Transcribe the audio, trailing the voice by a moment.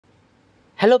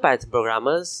Hello Python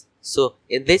programmers. So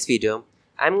in this video,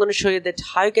 I'm going to show you that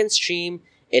how you can stream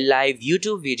a live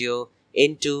YouTube video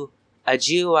into a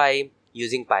GUI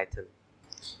using Python.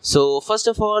 So first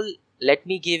of all, let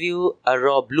me give you a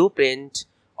raw blueprint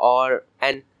or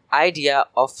an idea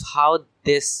of how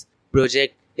this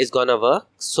project is gonna work.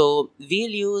 So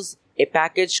we'll use a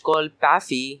package called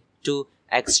Pafy to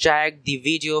extract the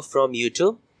video from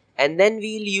YouTube, and then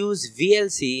we'll use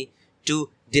VLC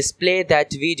to display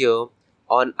that video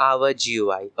on our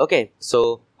GUI. Okay,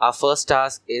 so our first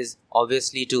task is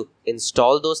obviously to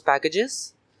install those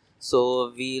packages.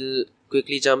 So we'll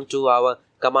quickly jump to our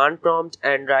command prompt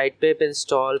and write pip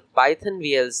install python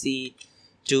VLC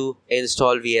to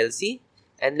install VLC,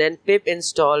 and then pip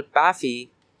install Pafy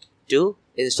to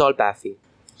install Pafy.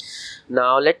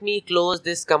 Now let me close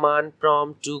this command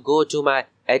prompt to go to my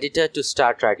editor to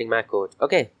start writing my code.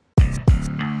 Okay.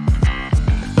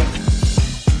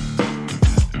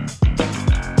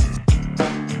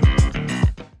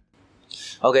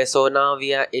 Okay, so now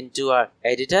we are into our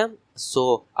editor.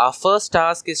 So our first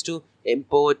task is to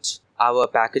import our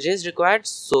packages required.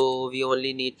 So we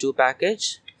only need two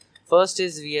packages. First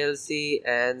is VLC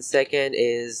and second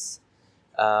is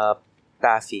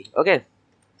Pafy. Okay.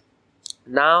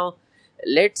 Now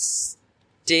let's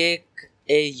take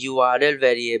a URL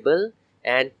variable,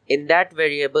 and in that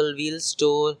variable we'll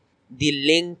store the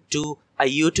link to a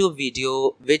YouTube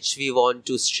video which we want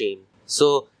to stream.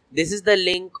 So this is the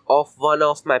link of one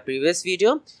of my previous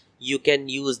video. You can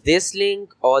use this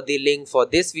link or the link for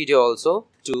this video also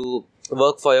to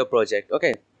work for your project.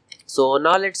 Okay, so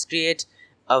now let's create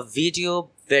a video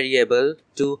variable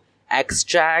to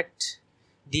extract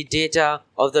the data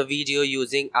of the video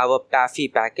using our Pafy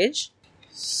package.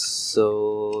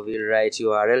 So we'll write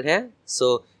URL here.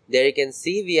 So there you can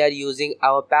see we are using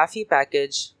our Pafy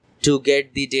package to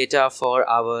get the data for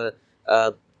our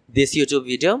this YouTube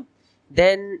video.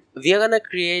 Then we are gonna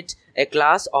create a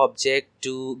class object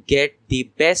to get the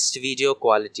best video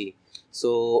quality.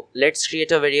 So let's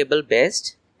create a variable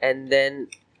best, and then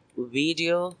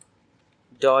video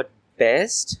dot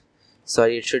best,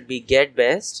 sorry, it should be get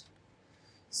best.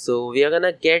 So we are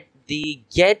gonna get the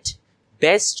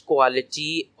best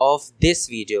quality of this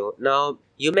video. Now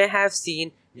you may have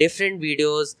seen different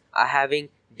videos are having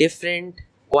different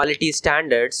quality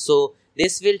standards, so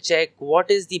this will check what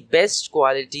is the best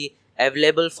quality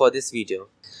available for this video.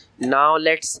 Now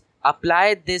let's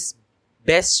apply this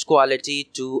best quality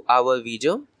to our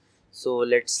video. So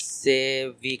let's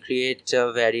say we create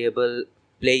a variable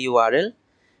play URL,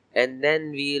 and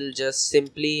then we'll just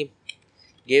simply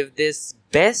give this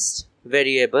best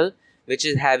variable which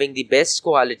is having the best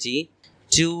quality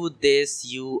to this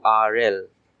URL.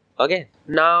 Okay,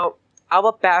 now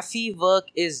our Pafy work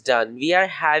is done. We are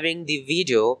having the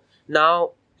video.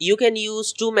 Now you can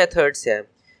use two methods here.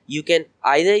 You can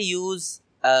either use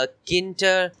a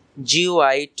Kinter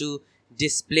GUI to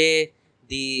display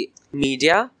the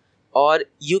media, or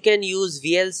you can use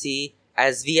VLC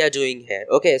as we are doing here.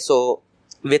 Okay, so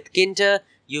with Kinter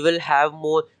you will have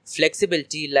more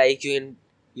flexibility, like you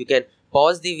can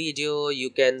pause the video, you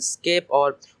can skip,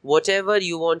 or whatever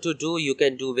you want to do you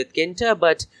can do with Kinter.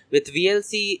 But with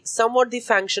VLC somewhat the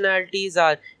functionalities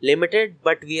are limited,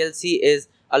 but VLC is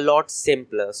a lot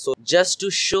simpler. So just to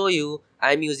show you,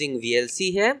 I'm using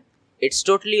VLC here. It's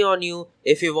totally on you.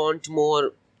 If you want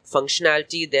more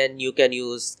functionality, then you can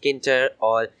use Kinter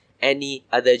or any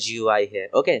other GUI here.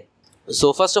 Okay,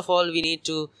 so first of all we need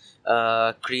to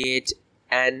create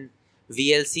an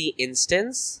VLC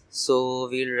instance. So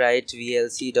we'll write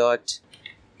VLC dot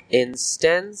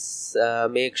instance.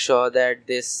 Make sure that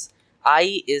this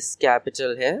I is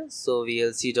capital here. So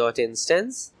VLC dot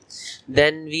instance.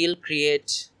 Then we'll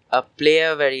create a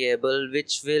player variable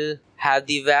which will have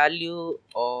the value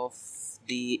of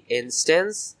the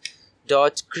instance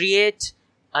dot create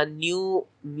a new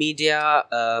media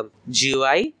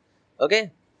GUI.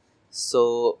 Okay,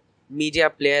 so media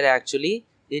player actually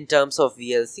in terms of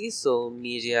VLC, so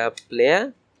media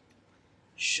player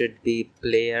should be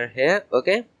player here.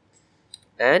 Okay,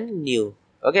 and new.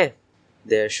 Okay,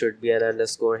 there should be an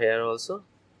underscore here also.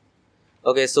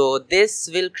 Okay, so this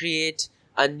will create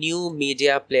a new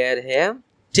media player here.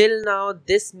 Till now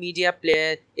this media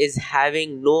player is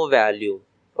having no value.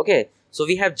 Okay, so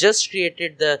we have just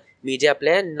created the media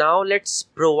player. Now let's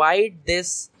provide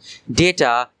this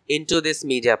data into this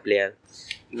media player.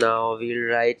 Now we'll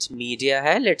write media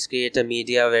here. Let's create a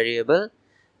media variable,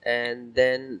 and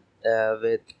then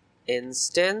with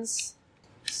instance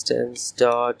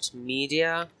dot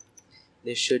media,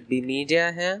 there should be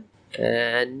media here,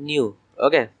 and new.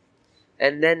 Okay,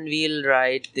 and then we'll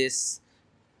write this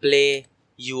play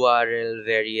URL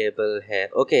variable here.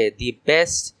 Okay, the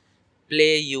best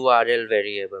play URL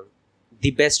variable,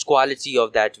 the best quality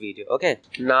of that video. Okay,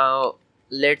 now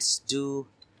let's do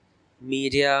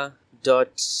media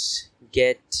dot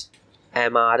get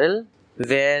mrl,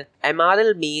 where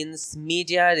mrl means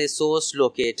media resource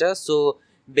locator. So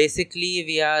basically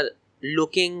we are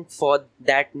looking for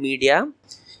that media.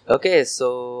 Okay,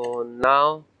 so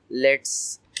now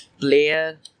let's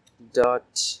player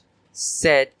dot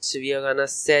set, we are gonna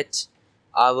set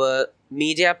our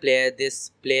media player,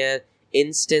 this player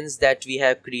instance that we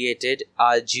have created,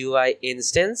 our GUI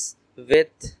instance,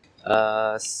 with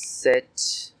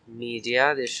set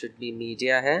media. There should be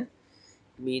media here,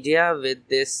 media, with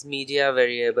this media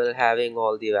variable having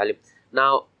all the value.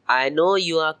 Now I know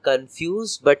you are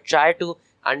confused, but try to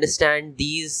understand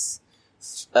these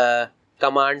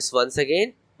commands once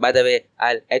again. By the way,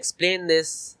 I'll explain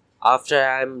this after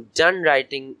I'm done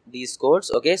writing these codes.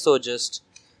 Okay, so just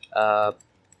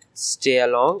stay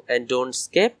along and don't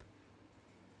skip,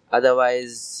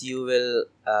 otherwise you will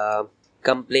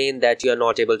complain that you are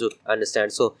not able to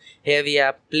understand. So here we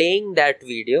are playing that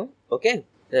video. Okay,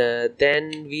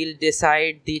 then we'll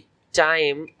decide the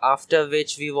time after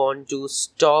which we want to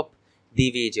stop the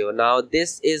video. Now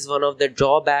this is one of the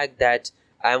drawback that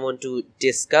I want to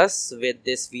discuss with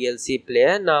this VLC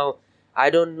player. Now I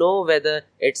don't know whether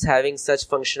it's having such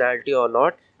functionality or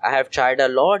not. I have tried a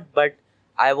lot, but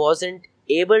I wasn't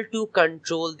able to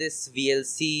control this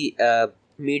VLC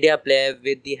media player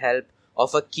with the help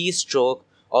of a keystroke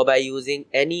or by using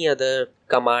any other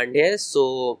command here.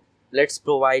 So let's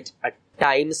provide a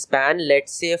time span,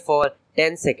 let's say for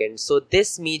 10 seconds. So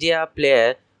this media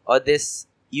player or this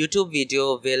YouTube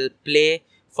video will play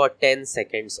for 10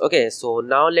 seconds. Okay, so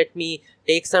now let me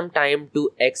take some time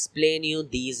to explain you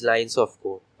these lines of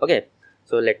code. Okay,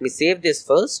 so let me save this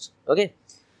first. Okay,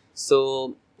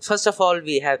 so first of all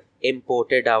we have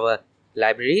imported our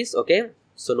libraries. Okay,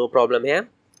 so no problem here.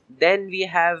 Then we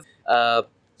have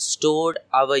stored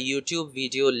our YouTube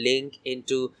video link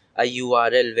into a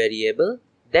URL variable.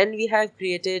 Then we have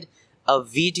created a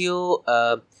video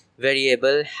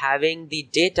variable having the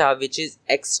data which is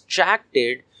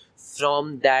extracted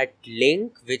from that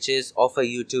link, which is of a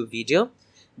YouTube video.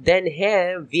 Then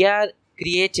here we are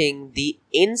creating the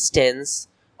instance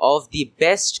of the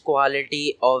best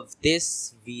quality of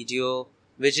this video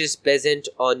which is present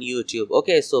on YouTube.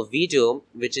 Okay, so video,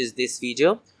 which is this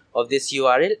video of this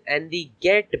URL, and the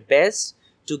get best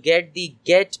to get the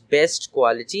get best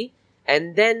quality.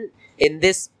 And then in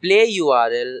this play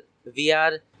URL we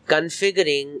are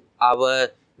configuring our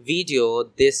video,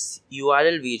 this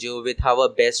URL video, with our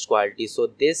best quality. So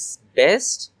this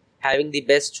best, having the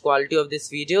best quality of this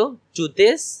video to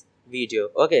this video.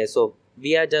 Okay, so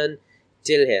we are done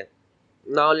till here.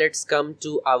 Now let's come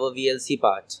to our VLC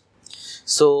part.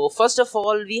 So first of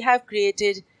all we have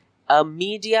created a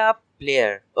media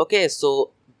player. Okay, so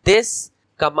this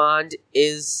command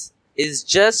is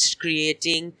just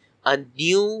creating a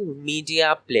new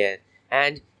media player,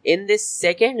 and in this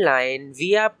second line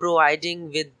we are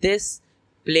providing with this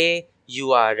play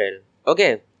URL.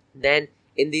 Okay, then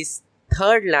in this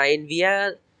third line we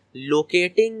are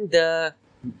locating the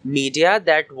media,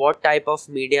 that what type of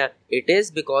media it is,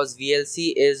 because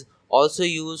VLC is also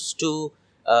used to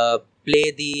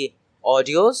play the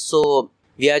audio. So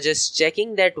we are just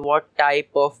checking that what type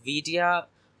of video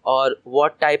or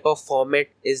what type of format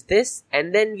is this,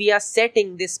 and then we are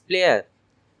setting this player.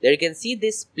 There you can see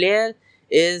this player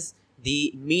is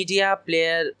the media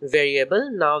player variable.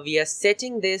 Now we are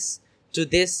setting this to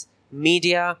this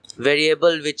media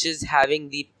variable which is having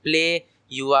the play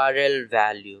URL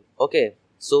value. Okay,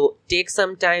 so take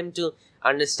some time to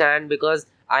understand because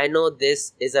I know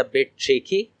this is a bit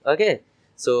tricky. Okay,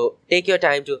 so take your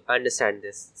time to understand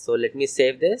this. So let me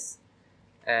save this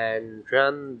and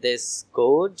run this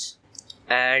code,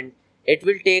 and it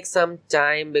will take some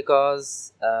time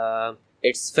because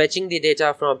it's fetching the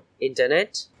data from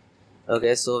internet.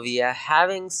 Okay, so we are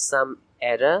having some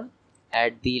error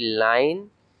at the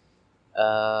line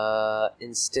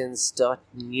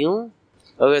instance.new.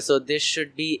 Okay, so this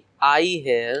should be I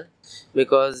here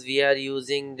because we are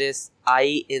using this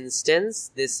I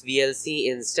instance, this VLC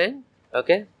instance.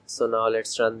 Okay, so now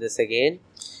let's run this again.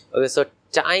 Okay, so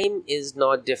time is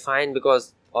not defined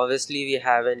because obviously we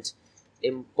haven't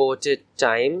imported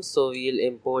time, so we'll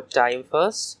import time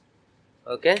first.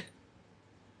 Okay,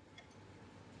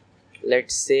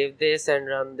 let's save this and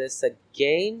run this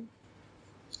again.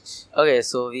 Okay,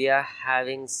 so we are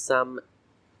having some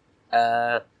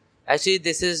actually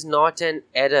this is not an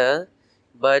error,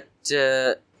 but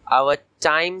our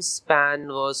time span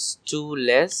was too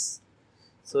less,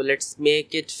 So let's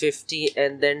make it 50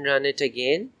 and then run it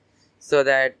again so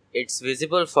that it's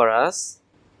visible for us.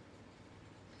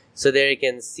 So there you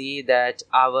can see that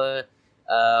our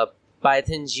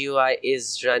Python GUI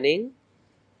is running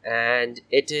and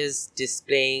it is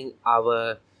displaying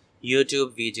our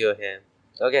YouTube video here.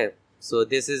 Okay, so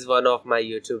this is one of my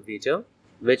YouTube video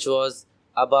which was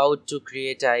about to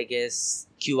create, I guess,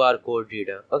 QR code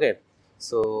reader. Okay,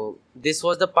 so this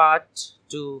was the part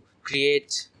to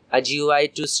create a GUI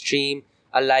to stream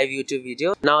a live YouTube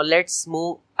video. Now let's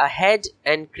move ahead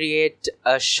and create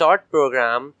a short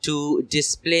program to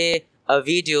display a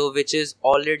video which is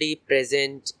already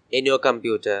present in your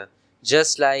computer,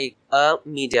 just like a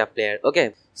media player.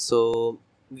 Okay, so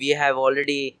we have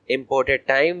already imported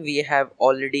time, we have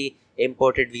already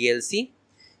imported VLC.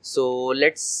 So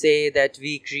let's say that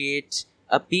we create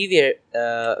a p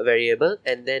variable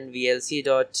and then VLC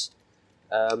dot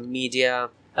media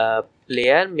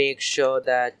player. Make sure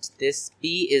that this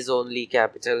p is only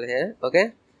capital here.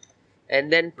 Okay,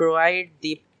 and then provide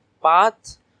the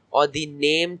path or the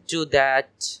name to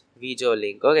that video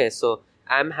link. Okay, so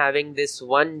I'm having this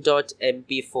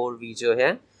 1.mp4 video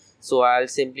here, so I'll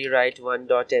simply write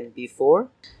 1.mp4,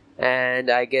 and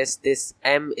I guess this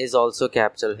m is also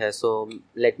capital here, so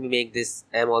let me make this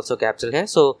m also capital here.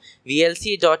 So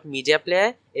vlc.media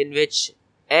player, in which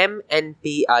m and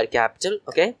p are capital.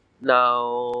 Okay,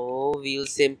 now we'll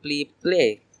simply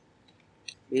play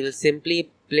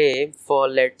for,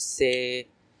 let's say,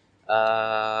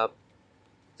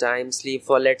 time sleep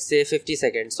for, let's say, 50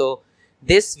 seconds. So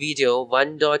this video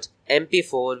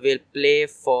 1.mp4 will play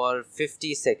for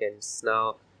 50 seconds.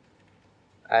 Now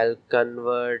I'll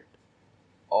convert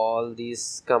all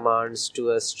these commands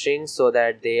to a string so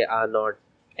that they are not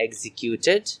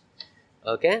executed.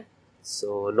 Okay,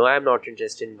 so no, I'm not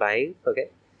interested in buying. Okay,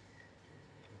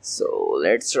 so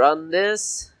let's run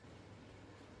this,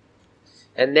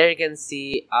 and there you can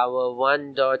see our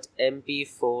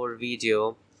 1.mp4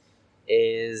 video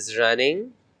is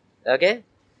running. Okay,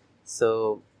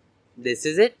 so this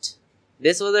is it.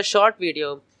 This was a short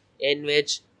video in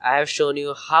which I have shown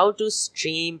you how to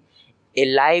stream a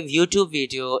live YouTube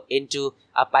video into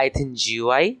a Python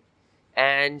GUI,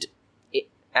 and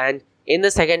in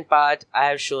the second part I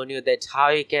have shown you that how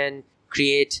you can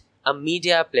create a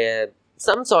media player,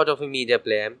 some sort of a media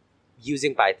player,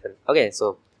 using Python. Okay,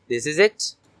 so this is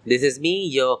it. This is me,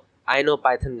 your I Know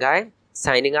Python guy,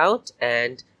 signing out,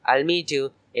 and I'll meet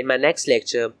you in my next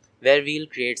lecture where we'll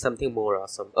create something more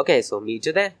awesome. Okay, so meet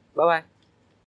you there. Bye bye.